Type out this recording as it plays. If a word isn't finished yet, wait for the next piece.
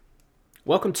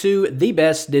Welcome to the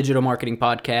best digital marketing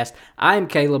podcast. I am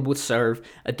Caleb with Serve,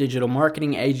 a digital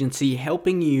marketing agency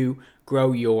helping you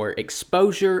grow your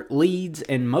exposure, leads,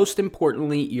 and most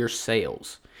importantly, your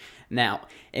sales. Now,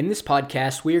 in this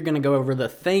podcast, we are going to go over the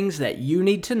things that you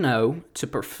need to know to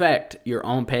perfect your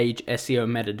on-page SEO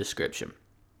meta description.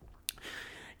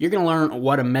 You're going to learn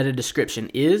what a meta description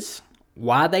is,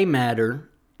 why they matter,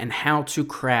 and how to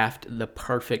craft the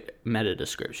perfect meta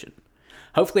description.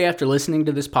 Hopefully, after listening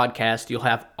to this podcast, you'll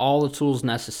have all the tools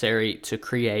necessary to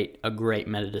create a great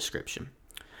meta description.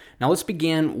 Now, let's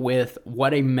begin with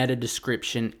what a meta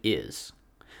description is.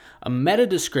 A meta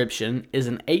description is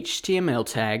an HTML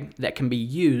tag that can be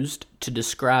used to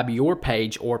describe your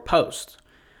page or post.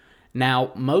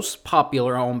 Now, most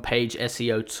popular on-page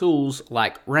SEO tools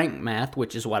like Rank Math,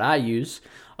 which is what I use,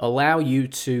 allow you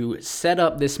to set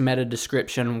up this meta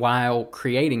description while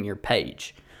creating your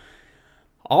page.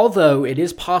 Although it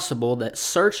is possible that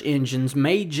search engines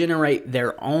may generate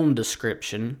their own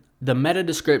description, the meta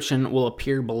description will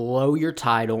appear below your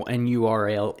title and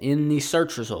URL in the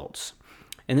search results.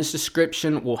 And this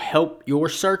description will help your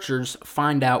searchers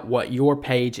find out what your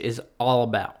page is all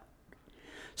about.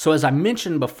 So as I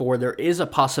mentioned before, there is a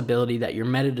possibility that your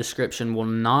meta description will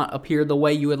not appear the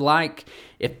way you would like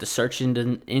if the search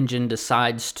engine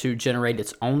decides to generate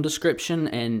its own description,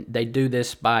 and they do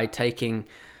this by taking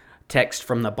text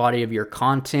from the body of your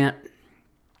content.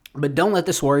 But don't let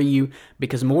this worry you,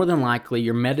 because more than likely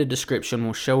your meta description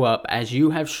will show up as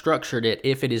you have structured it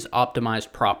if it is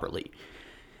optimized properly.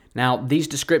 Now, these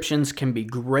descriptions can be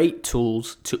great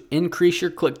tools to increase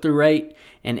your click-through rate,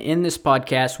 and in this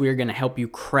podcast, we are going to help you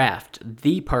craft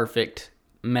the perfect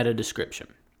meta description.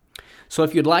 So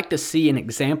if you'd like to see an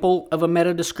example of a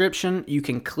meta description, you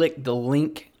can click the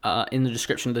link in the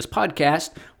description of this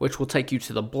podcast, which will take you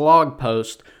to the blog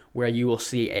post where you will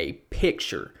see a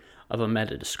picture of a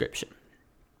meta description.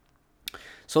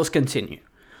 So let's continue.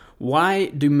 Why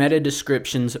do meta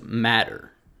descriptions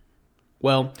matter?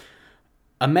 Well,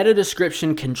 a meta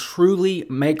description can truly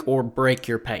make or break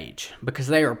your page because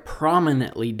they are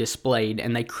prominently displayed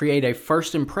and they create a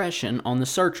first impression on the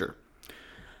searcher.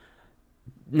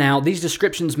 Now, these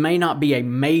descriptions may not be a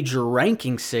major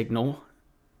ranking signal,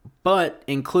 but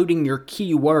including your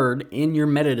keyword in your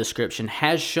meta description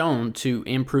has shown to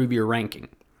improve your ranking.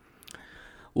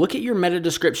 Look at your meta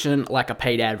description like a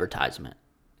paid advertisement.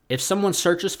 If someone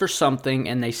searches for something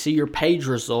and they see your page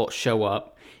results show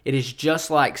up, it is just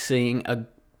like seeing a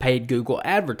paid Google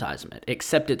advertisement,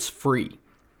 except it's free.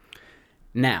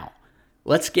 Now,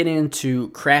 let's get into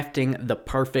crafting the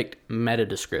perfect meta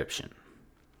description.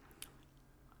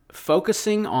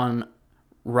 Focusing on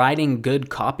writing good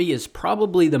copy is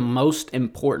probably the most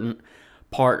important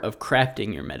part of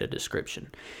crafting your meta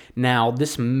description. Now,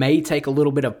 this may take a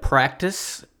little bit of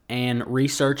practice and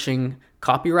researching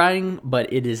copywriting,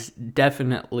 but it is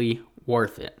definitely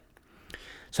worth it.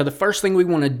 So the first thing we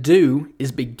want to do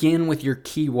is begin with your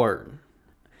keyword.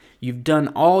 You've done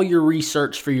all your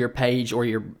research for your page or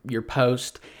your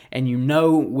post, and you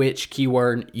know which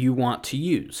keyword you want to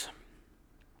use.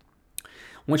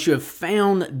 Once you have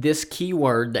found this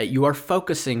keyword that you are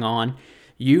focusing on,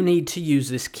 you need to use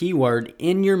this keyword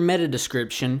in your meta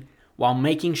description while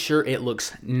making sure it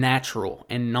looks natural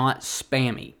and not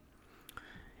spammy.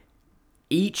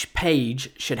 Each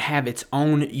page should have its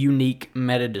own unique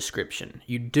meta description.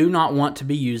 You do not want to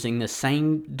be using the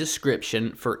same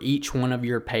description for each one of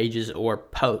your pages or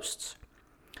posts.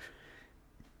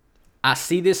 I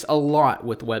see this a lot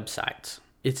with websites.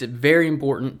 It's very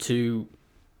important to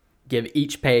give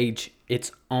each page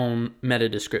its own meta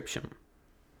description.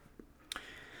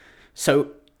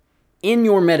 So in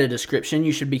your meta description,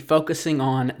 you should be focusing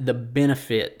on the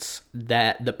benefits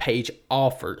that the page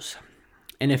offers.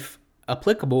 And if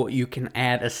applicable, you can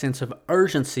add a sense of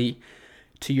urgency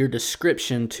to your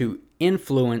description to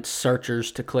influence searchers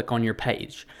to click on your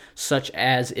page, such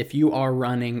as if you are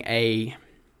running a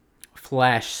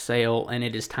flash sale and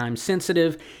it is time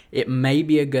sensitive, it may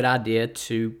be a good idea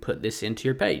to put this into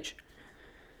your page.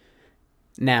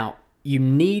 Now, you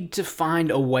need to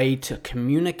find a way to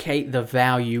communicate the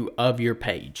value of your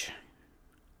page.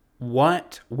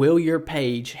 What will your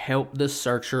page help the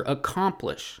searcher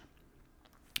accomplish?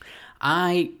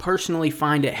 I personally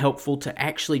find it helpful to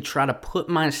actually try to put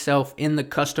myself in the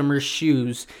customer's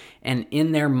shoes and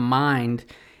in their mind,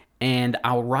 and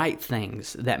I'll write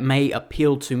things that may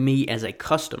appeal to me as a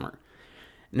customer.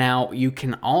 Now, you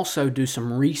can also do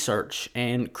some research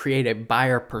and create a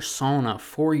buyer persona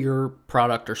for your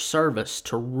product or service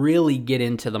to really get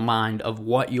into the mind of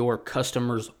what your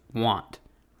customers want.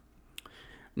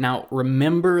 Now,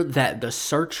 remember that the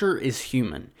searcher is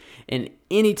human, and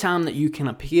anytime that you can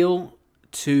appeal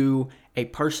to a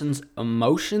person's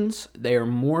emotions, they are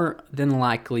more than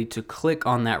likely to click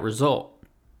on that result.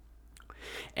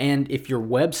 And if your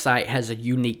website has a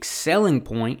unique selling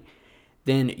point,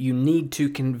 then you need to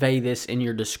convey this in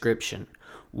your description.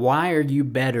 Why are you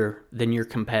better than your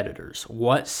competitors?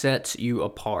 What sets you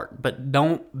apart? But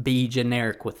don't be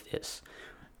generic with this,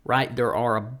 right? There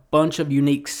are a bunch of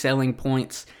unique selling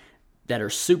points that are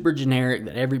super generic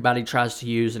that everybody tries to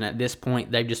use, and at this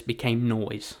point, they just became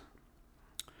noise.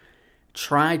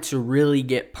 Try to really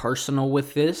get personal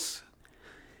with this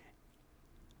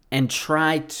and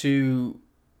try to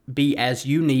be as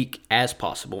unique as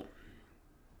possible.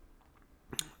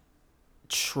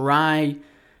 Try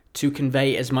to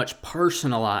convey as much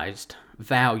personalized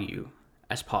value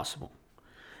as possible.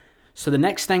 So the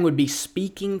next thing would be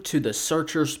speaking to the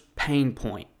searcher's pain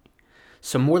point.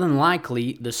 So more than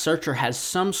likely, the searcher has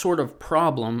some sort of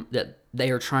problem that they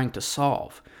are trying to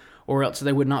solve, or else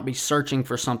they would not be searching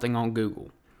for something on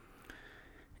Google.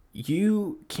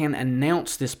 You can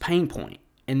announce this pain point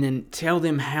and then tell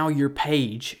them how your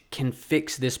page can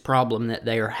fix this problem that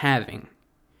they are having.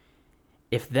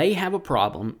 If they have a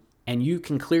problem and you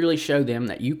can clearly show them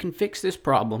that you can fix this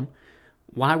problem,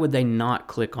 why would they not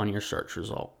click on your search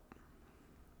result?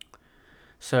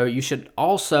 So you should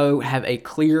also have a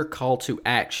clear call to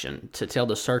action to tell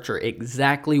the searcher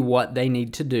exactly what they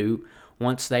need to do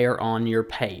once they are on your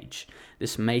page.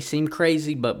 This may seem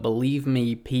crazy, but believe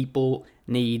me, people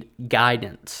need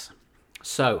guidance.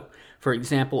 So, for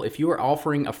example, if you are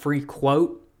offering a free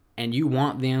quote and you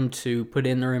want them to put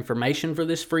in their information for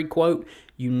this free quote,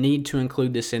 you need to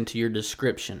include this into your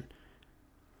description.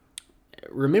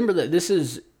 Remember that this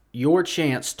is your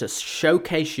chance to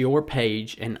showcase your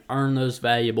page and earn those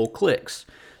valuable clicks.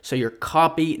 So your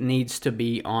copy needs to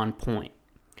be on point.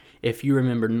 If you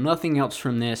remember nothing else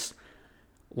from this,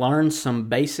 learn some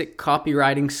basic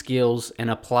copywriting skills and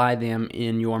apply them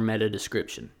in your meta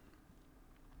description.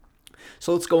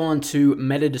 So let's go on to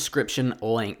meta description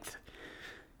length.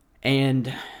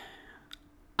 And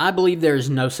I believe there is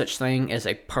no such thing as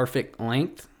a perfect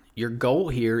length. Your goal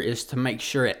here is to make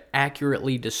sure it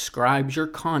accurately describes your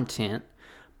content,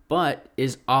 but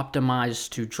is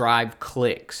optimized to drive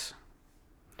clicks.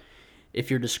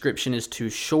 If your description is too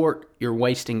short, you're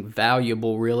wasting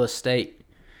valuable real estate.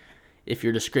 If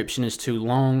your description is too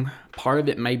long, part of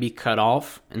it may be cut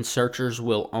off, and searchers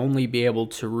will only be able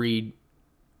to read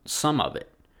some of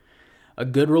it. A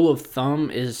good rule of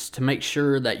thumb is to make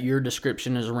sure that your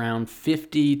description is around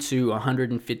 50 to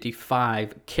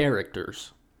 155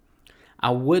 characters. I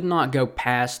would not go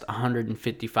past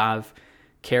 155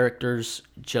 characters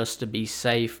just to be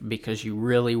safe, because you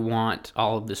really want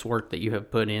all of this work that you have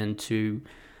put into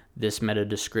this meta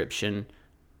description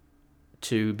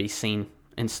to be seen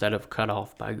instead of cut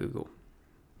off by Google.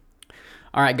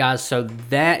 All right, guys, so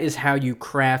that is how you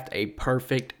craft a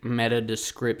perfect meta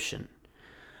description.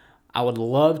 I would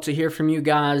love to hear from you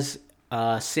guys.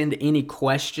 Send any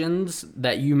questions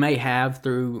that you may have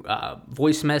through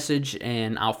voice message,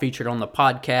 and I'll feature it on the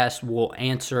podcast. We'll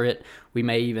answer it. We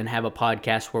may even have a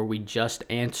podcast where we just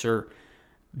answer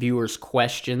viewers'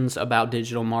 questions about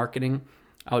digital marketing.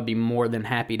 I would be more than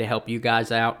happy to help you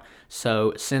guys out.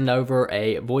 So send over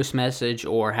a voice message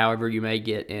or however you may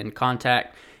get in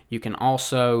contact. You can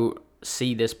also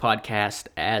see this podcast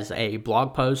as a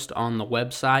blog post on the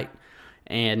website,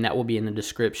 and that will be in the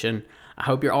description. I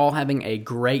hope you're all having a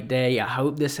great day. I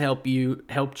hope this helped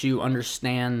you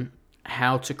understand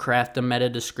how to craft a meta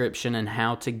description and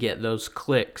how to get those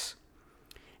clicks.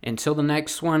 Until the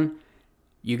next one,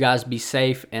 you guys be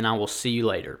safe, and I will see you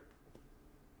later.